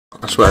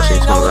I swear I've seen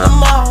someone there.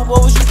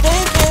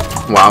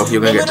 Wow,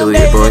 you're gonna get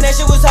deleted, boy.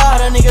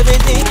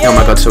 Oh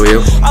my god, so are you.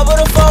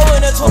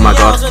 Oh my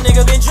god.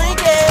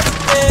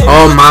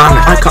 Oh man,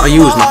 why can't I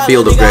use my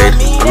field upgrade?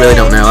 I really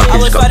don't know, I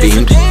just got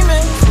beamed.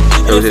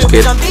 There was this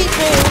kid.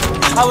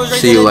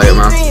 See you later,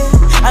 man.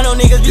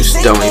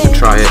 Just don't even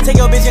try it.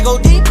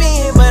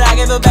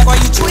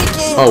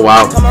 Oh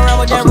wow,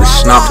 absolutely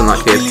snapped on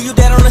that kid.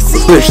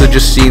 Literally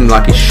just seen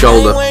like his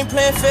shoulder.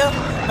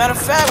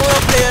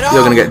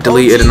 You're gonna get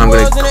deleted and I'm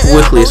gonna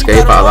quickly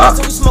escape out of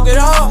that.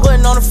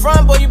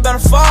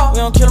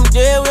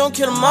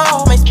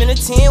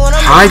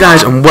 Hi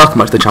guys and welcome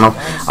back to the channel.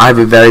 I have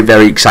a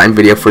very exciting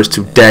video for us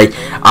today.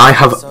 I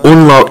have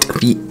unlocked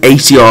the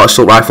ACR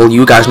assault rifle.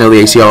 You guys know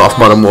the ACR off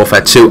Modern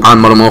Warfare 2 and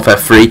Modern Warfare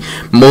 3.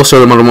 More so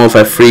the Modern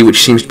Warfare 3,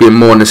 which seems to be a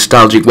more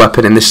nostalgic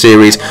weapon in this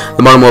series.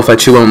 The Modern Warfare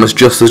 2 one was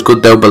just as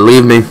good though,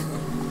 believe me.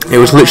 It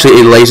was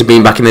literally a laser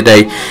beam back in the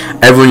day.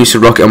 Everyone used to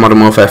rock it on Modern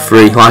Warfare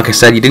 3. Like I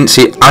said, you didn't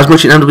see it as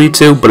much in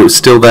MW2, but it was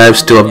still there. It was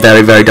still a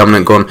very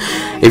dominant gun.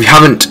 If you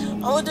haven't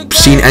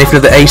seen anything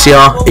of the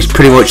ACR, it's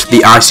pretty much the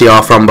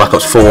ICR from Black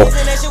Ops 4.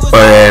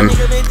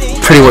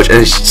 Pretty much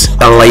it's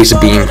a laser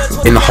beam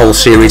in the whole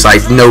series,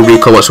 like no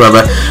recoil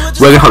whatsoever.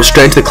 We're going to hop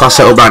straight into the class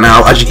setup right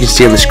now. As you can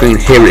see on the screen,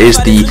 here it is,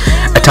 the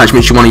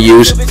attachments you want to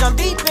use,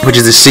 which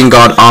is the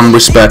SingGuard Arm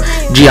Whisper,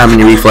 GI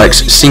Mini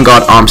Reflex,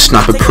 SingGuard Arm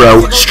Sniper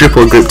Pro,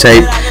 Stripple Grip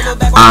Tape,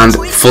 and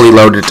fully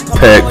loaded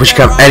perk, which you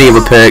can have any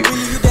other perk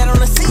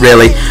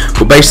really.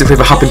 But basically, if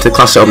I hop into the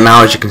class setup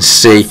now, as you can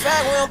see,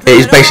 it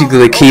is basically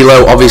the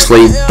Kilo,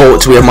 obviously,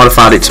 but we have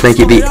modified it to make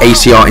it the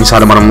ACR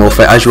inside of Modern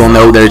Warfare. As you all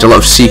know, there is a lot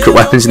of secret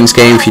weapons in this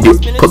game. If you do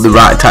put the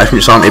right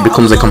attachments on, it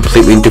becomes a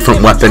completely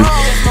different weapon.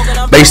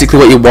 Basically,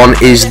 what you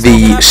want is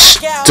the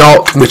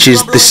stock, which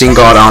is the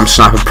SingGuard Arm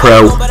Sniper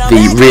Pro,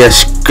 the rear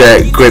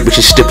grip, which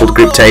is stippled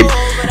grip tape,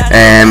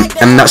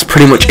 and that's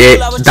pretty much it.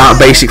 That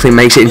basically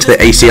makes it into the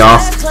ACR.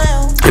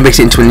 It makes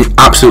it into an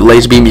absolute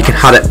laser beam. You can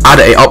add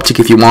an optic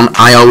if you want.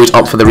 I always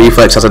opt for the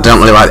reflex as I don't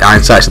really like the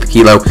iron sights of the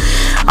Kilo.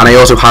 And I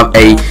also have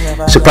a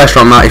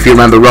suppressor on that. If you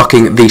remember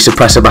rocking the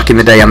suppressor back in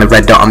the day and the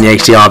red dot on the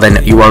ACR,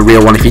 then you are a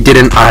real one. If you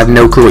didn't, I have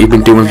no clue what you've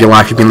been doing with your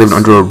life. You've been living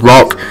under a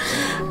rock.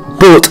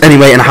 But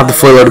anyway, and I have the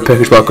fully loaded perk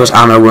as well because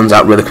ammo runs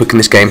out really quick in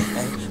this game.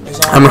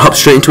 I'm going to hop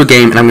straight into a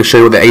game and I'm going to show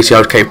you what the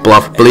ACR is capable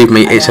of. Believe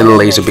me, it's a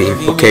laser beam.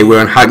 Okay,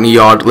 we're in Hackney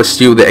Yard. Let's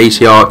see what the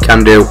ACR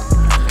can do.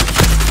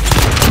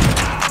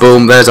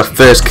 Boom, there's our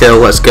first kill.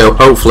 Let's go.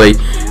 Hopefully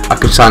I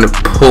can kind of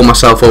pull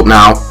myself up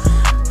now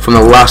from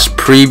the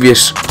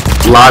previous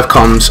live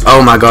comms.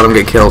 Oh my god, I'm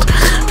getting killed.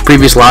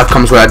 Previous live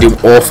comms where I do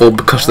awful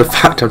because of the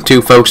fact I'm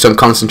too focused on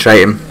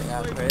concentrating.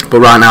 But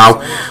right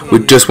now we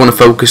just want to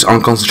focus on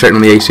concentrating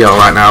on the ACR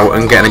right now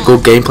and getting a good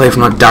gameplay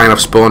from not dying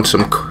off spawn to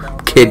some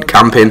kid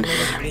camping.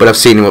 But I've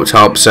seen him up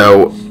top,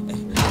 so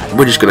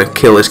we're just gonna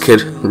kill this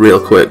kid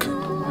real quick.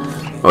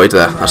 Oh, he's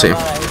there. I see him.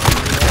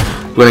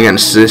 We're gonna get an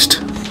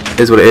assist.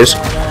 Is what it is.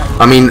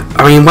 I mean,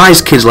 why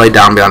is kids laid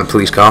down behind a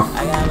police car?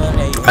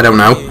 I don't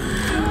know.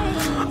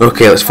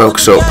 Okay, let's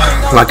focus up.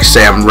 Like I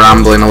say, I'm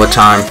rambling all the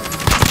time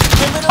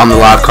on the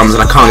live comms,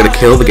 and I can't get a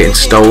kill. They're getting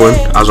stolen,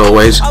 as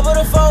always.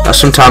 That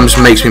sometimes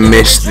makes me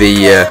miss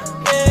the.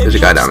 There's a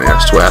guy down there. I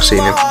swear I've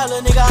seen him.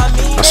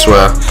 I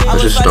swear,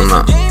 I've just done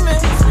that.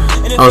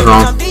 I was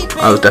wrong.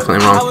 I was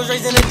definitely wrong.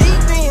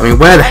 I mean,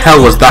 where the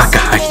hell was that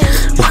guy?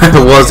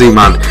 Where was he,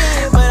 man?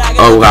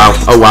 Oh wow!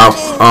 Oh wow!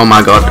 Oh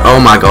my god! Oh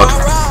my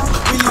god!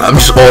 I'm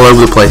just all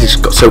over the place. It's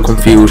got so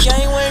confused.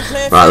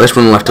 Right, let's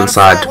run the left hand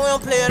side.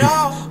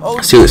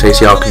 See what this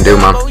ACR can do,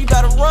 man.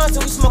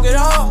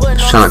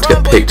 Just trying not to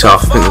get picked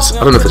off. I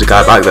don't know if there's a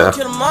guy back there.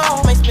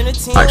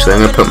 Actually,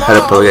 I'm gonna put my head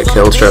up, probably get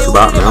killed straight off the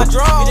bat now.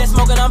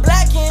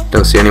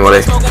 Don't see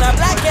anybody.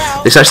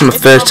 This is actually my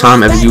first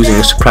time ever using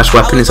a suppressed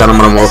weapon inside of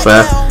Modern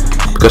Warfare,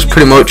 because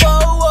pretty much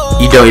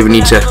you don't even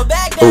need to.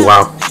 Oh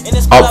wow!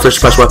 Opt for a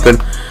suppressed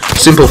weapon.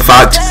 Simple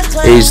fact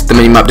is the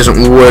minimap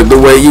doesn't work the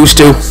way it used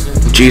to.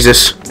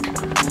 Jesus.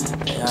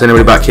 Is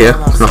anybody back here?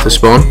 Coming off the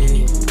spawn?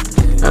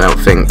 I don't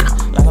think.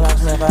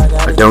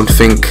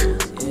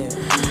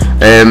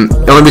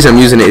 The only reason I'm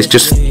using it is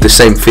just the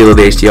same feel of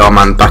the ACR,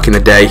 man, back in the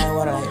day.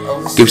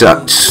 Gives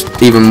that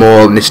even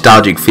more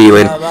nostalgic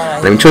feeling.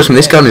 And I mean, trust me,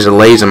 this gun is a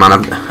laser,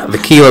 man. The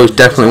Kilo is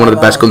definitely one of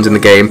the best guns in the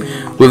game.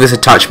 With this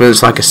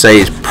attachments, like I say,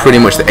 it's pretty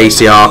much the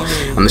ACR.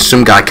 And there's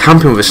some guy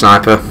camping with a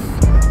sniper.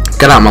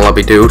 Get out of my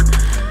lobby, dude.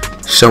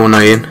 So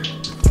annoying.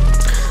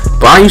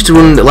 But I used to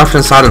run the left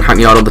hand side on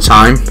Hackney Yard all the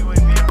time,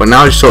 but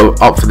now I just sort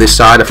of opt for this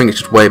side. I think it's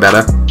just way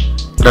better.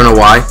 I don't know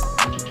why,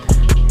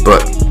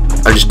 but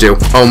I just do.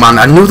 Oh man,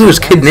 I knew there was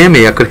a kid near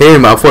me. I could hear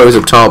him, but I thought he was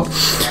up top.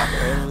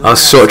 I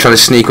was sort of trying to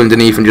sneak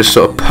underneath and just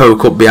sort of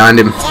poke up behind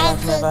him.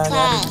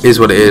 Is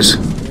what it is.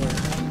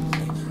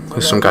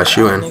 There's some guy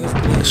shooting.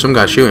 There's some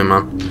guy shooting,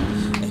 man.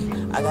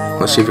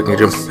 Let's see if we can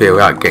jump up here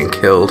without getting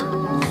killed.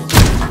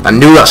 I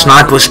knew that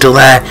sniper was still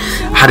there.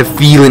 I had a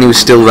feeling he was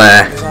still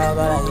there.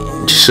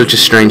 Just such a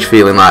strange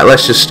feeling. Like,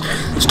 let's just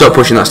stop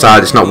pushing that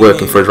side. It's not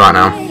working for us right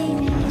now.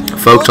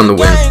 Focus on the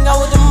win.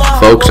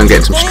 Focus on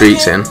getting some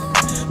streaks in,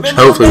 which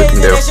hopefully we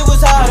can do.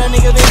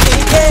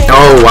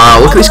 Oh wow!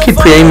 Look at this kid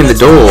pre-aiming the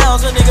door.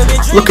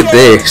 Look at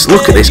this.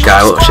 Look at this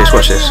guy. Watch this.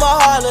 Watch this.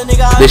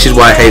 This is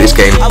why I hate this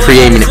game.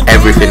 Pre-aiming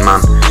everything, man.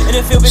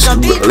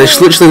 This is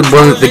literally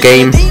the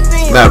game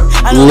that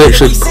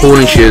literally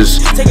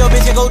punishes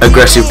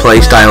aggressive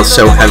play styles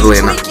so heavily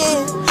in that.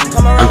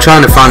 I'm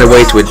trying to find a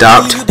way to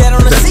adapt.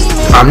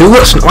 I knew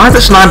why is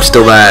the sniper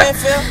still there?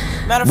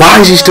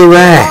 Why is he still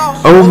there?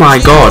 Oh my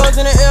god.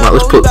 Right,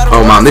 let's put.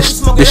 Oh man,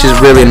 this is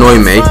really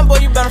annoying me.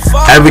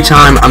 Every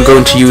time I'm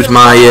going to use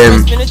my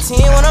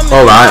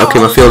alright, okay,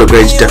 my field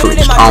upgrades definitely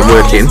just aren't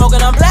working.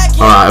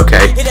 Alright,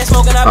 okay.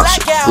 That's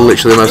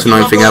literally the most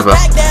annoying thing ever.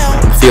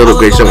 The field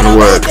upgrades don't want to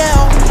work.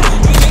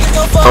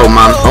 Oh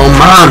man, oh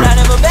man!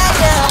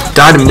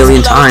 Died a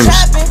million times.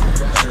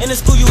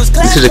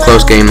 This is a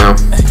close game though.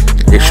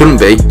 It shouldn't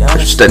be. I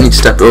just need to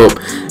step it up.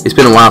 It's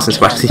been a while since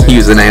I've actually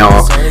used an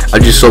AR. I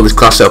just saw this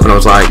class up and I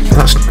was like,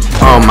 that's,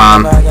 oh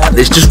man,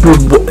 it just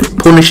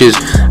punishes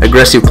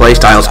aggressive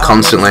playstyles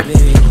constantly.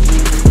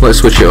 Let's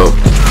switch it up.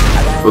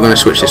 We're going to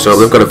switch this up.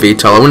 They've got a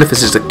VTOL. I wonder if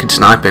this is the kid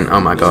sniping.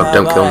 Oh my god,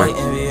 don't kill me.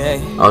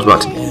 I was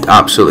about to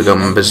absolutely go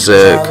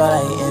berserk.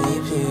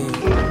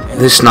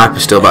 This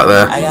sniper's still back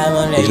there.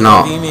 He's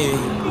not.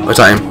 Oh, is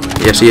that him?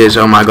 Yes, he is.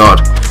 Oh my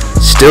god.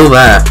 Still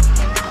there.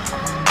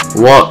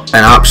 What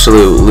an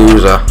absolute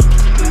loser.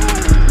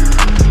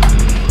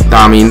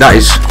 I mean, that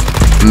is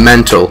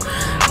mental.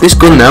 This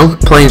gun though,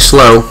 playing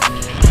slow,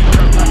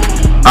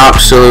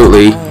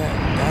 absolutely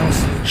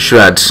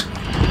shreds.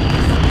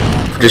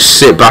 Just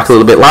sit back a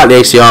little bit, like the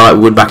ACR like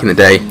we would back in the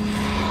day.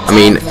 I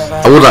mean,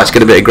 I would like to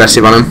get a bit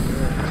aggressive on him,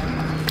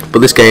 but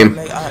this game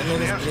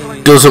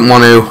doesn't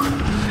want to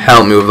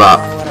help me with that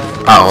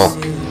at all.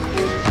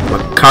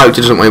 My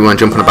character doesn't really want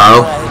to jump on a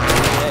barrel.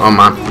 Oh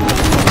man.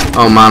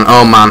 Oh man,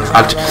 oh man.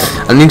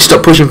 I need to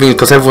stop pushing things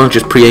because everyone's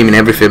just pre-aiming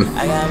everything.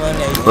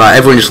 Like,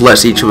 everyone just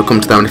lets each other come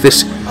to them. If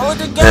this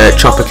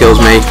chopper kills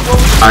me,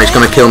 and it's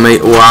going to kill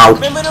me, wow.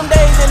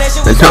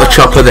 And not a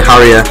chopper, the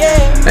Harrier,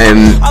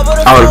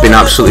 I would have been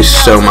absolutely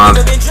so mad.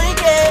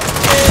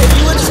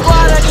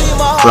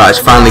 Right, it's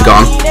finally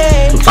gone.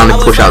 We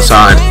finally push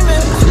outside.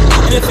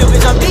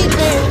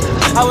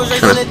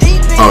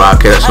 Alright,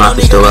 okay, that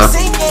sniper's still there.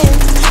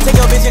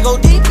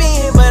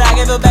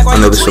 I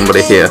know there's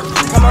somebody here.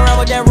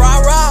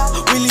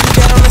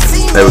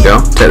 There we go.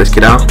 Take this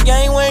kid out. I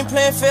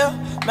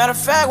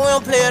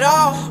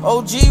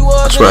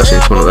swear I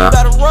seen someone there.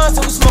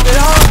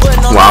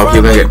 Wow,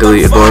 you're gonna get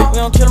deleted, boy.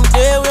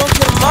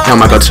 Oh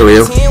my god, so are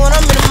you.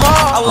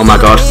 Oh my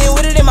god.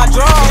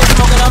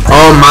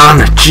 Oh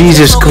man,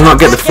 Jesus, could not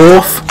get the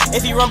fourth.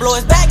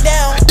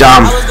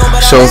 Damn,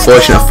 so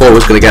unfortunate. I thought I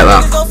was gonna get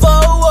that.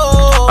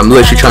 I'm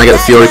literally trying to get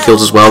the Fury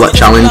kills as well, that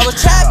challenge.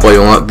 Boy,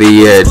 you want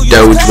the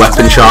Doge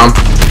weapon charm.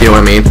 You know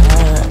what I mean?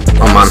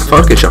 Oh man, I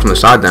thought I'd get shot from the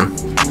side then.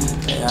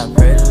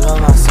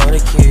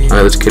 I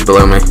know there's a kid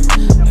below me.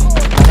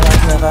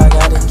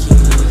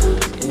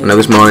 I know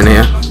there's more in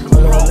here.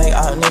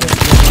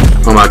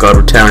 Oh my god,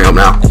 we're tearing it up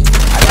now.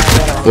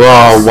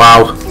 Whoa,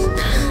 wow.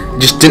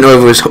 Just didn't know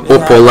if it was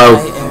up or low.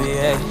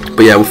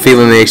 But yeah, we're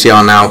feeling the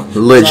ACR now.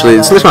 Literally,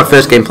 this is my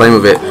first game playing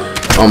with it.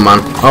 Oh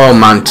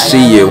man, to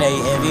see you.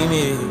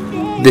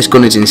 This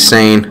gun is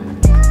insane.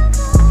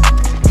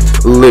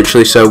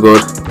 Literally so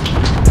good.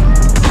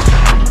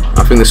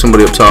 I think there's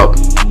somebody up top.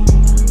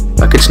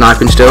 That kid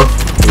sniping still.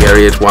 Yeah,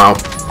 he is. Wow.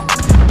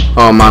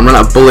 Oh man, ran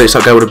out of bullets.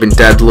 That guy would have been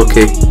dead.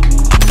 Lucky.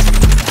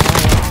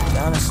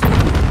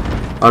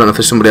 I don't know if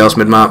there's somebody else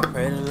mid-map.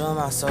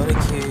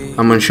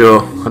 I'm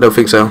unsure. I don't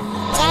think so.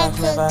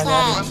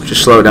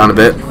 Just slow it down a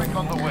bit.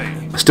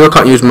 I still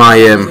can't use my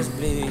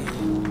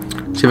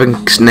see if I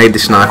can nade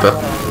this sniper.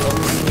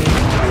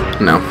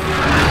 No.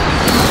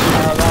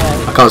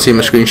 I can't see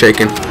my screen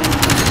shaking.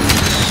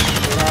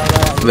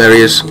 There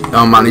he is.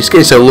 Oh man, he's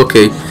getting so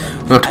lucky.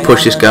 I'm gonna have to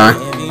push this guy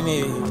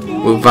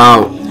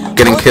without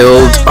getting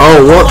killed.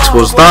 Oh, what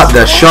was that?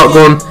 The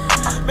shotgun.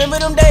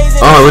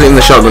 Oh, it wasn't even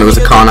the shotgun, it was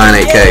the Car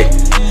 98K.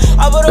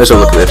 Let's have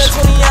a look at this.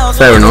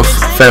 Fair enough,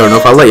 fair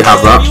enough. I'll let you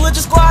have that.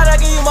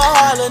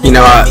 You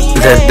know,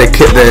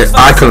 the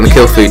icon on the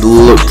kill feed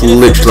looked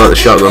literally like the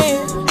shotgun.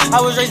 I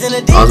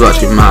was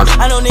actually mad.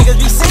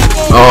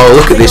 Oh,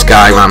 look at this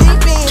guy, man.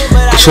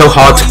 It's so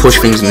hard to push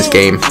things in this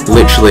game.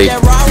 Literally,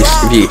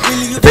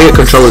 if they get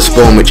control of the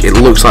spawn, which it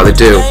looks like they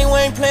do,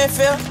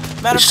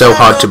 it's so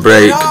hard to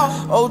break.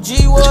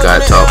 This guy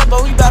at top.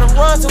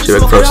 See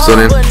if I can throw a stun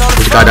in.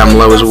 There's a guy down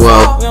below as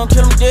well.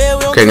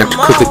 Okay, I'm going to have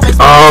to quickly pick.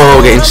 Oh,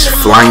 getting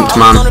flanked,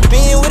 man.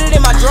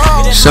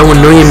 So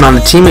annoying,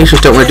 man. The teammates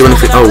just don't want to do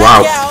anything. Oh,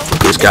 wow.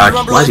 Look at this guy.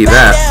 Why is he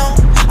there?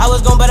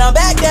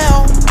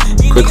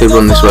 Quickly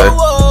run this way.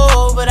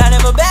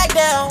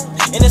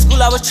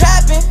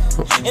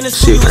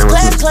 See if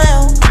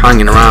anyone's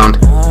hanging around.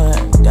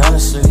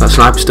 That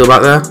sniper's still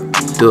back there?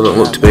 Doesn't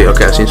look to be.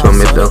 Okay, I've seen someone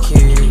mid though.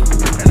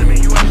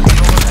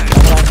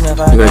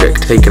 I'm gonna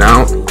get taken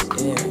out.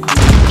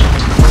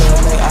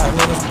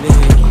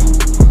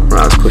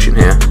 Right, let's push in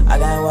here.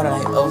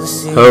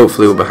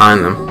 Hopefully we're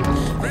behind them.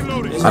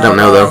 I don't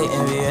know though.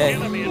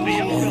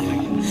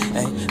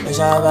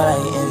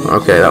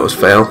 Okay, that was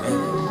fail.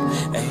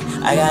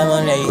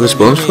 Are the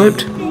spawns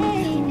flipped?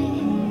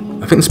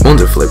 I think the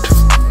spawns are flipped.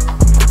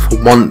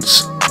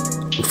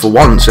 For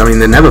once, I mean,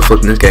 they're never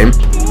flipped in this game.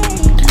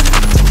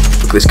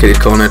 Look at this kid, he's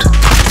cornered.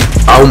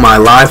 Oh my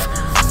life,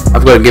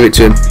 I've got to give it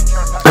to him.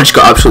 I just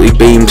got absolutely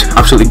beamed,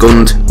 absolutely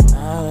gunned.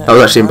 That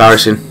was actually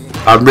embarrassing.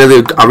 I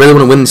really want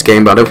to win this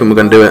game, but I don't think we're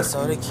going to do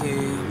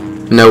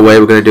it. No way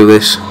we're going to do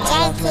this.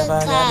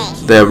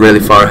 They're really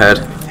far ahead.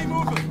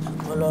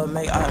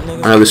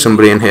 I know there's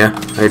somebody in here.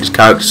 I just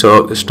character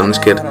so let's stun this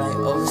kid.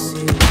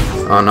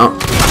 Oh no.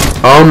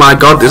 Oh my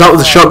god, is that with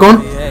the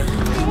shotgun?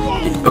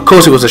 Of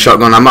course it was a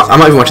shotgun. I'm not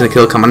even watching the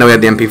kill cam. I know he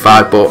had the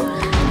MP5, but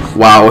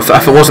wow, if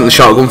it wasn't the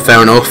shotgun,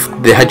 fair enough.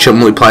 The headshot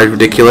multiplier is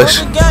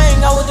ridiculous. I'm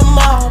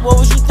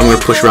going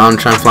to push around and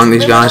try and flank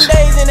these guys.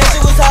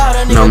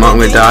 No, I'm not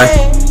going to die.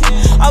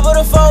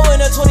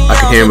 I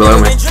can hear him below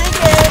me.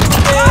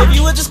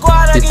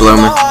 He's below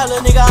me.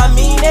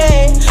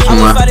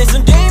 Somewhere.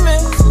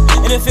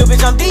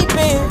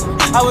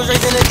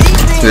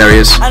 There he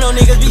is. I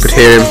could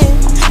hear him.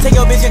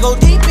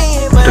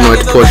 Don't know where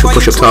to push. We'll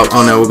push up top.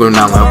 Oh no, we're going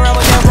down low.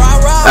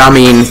 I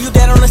mean,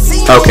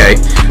 okay,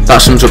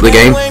 that sums up the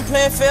game.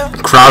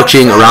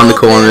 Crouching around the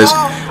corners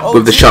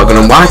with the shotgun,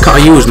 and why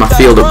can't I use my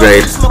field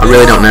upgrade? I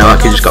really don't know.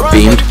 That kid just got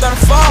beamed.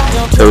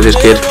 So was this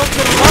kid.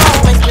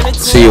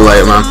 See you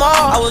later, man.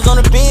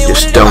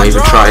 Just don't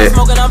even try it.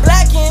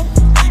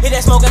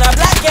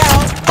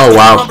 Oh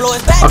wow,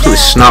 absolutely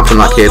snapped from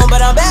that kid.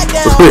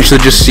 We've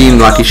literally just seen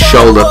like his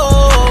shoulder.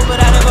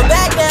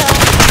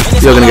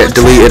 You're gonna get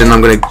deleted, and I'm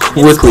gonna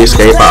quickly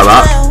escape out of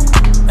that.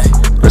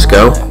 Let's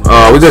go.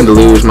 Oh, we're going to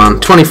lose, man.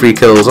 23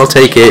 kills, I'll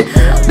take it.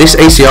 This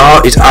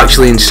ACR is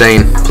actually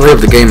insane. Play of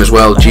the game as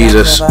well,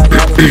 Jesus.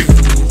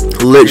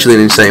 Literally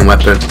an insane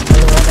weapon.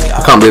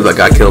 I can't believe that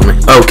guy killed me.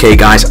 Okay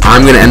guys,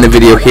 I'm going to end the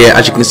video here.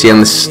 As you can see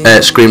on this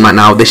screen right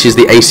now, this is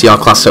the ACR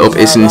class setup.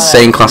 It's an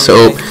insane class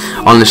setup,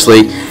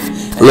 honestly.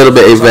 A little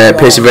bit of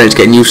perseverance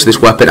getting used to this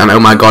weapon, and oh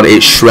my god,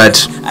 it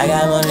shreds.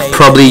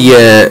 Probably,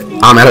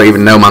 I don't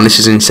even know, man. This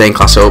is an insane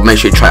class setup. Make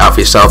sure you try it out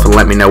for yourself and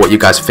let me know what you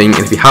guys think.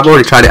 And if you have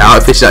already tried it out,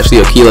 if this is actually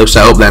a kilo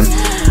setup, then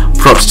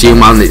props to you,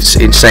 man. It's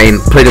insane.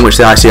 Pretty much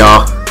the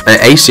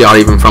ACR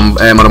even from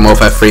Modern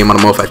Warfare 3 and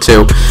Modern Warfare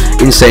 2.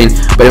 Insane.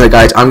 But anyway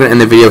guys, I'm going to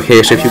end the video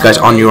here, so if you guys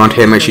are new around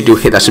here, make sure you do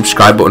hit that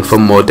subscribe button for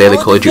more daily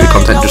Call of Duty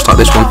content just like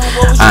this one,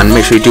 and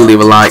make sure you do leave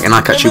a like, and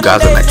I'll catch you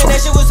guys at the next one.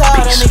 Peace.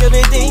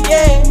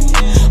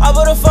 I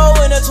put a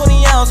 4 in a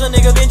 20 ounce, a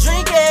nigga been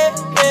drinking.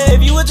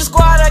 If you with the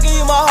squad, I give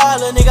you my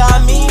heart, a nigga,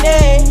 I mean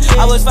it.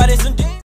 I was fighting some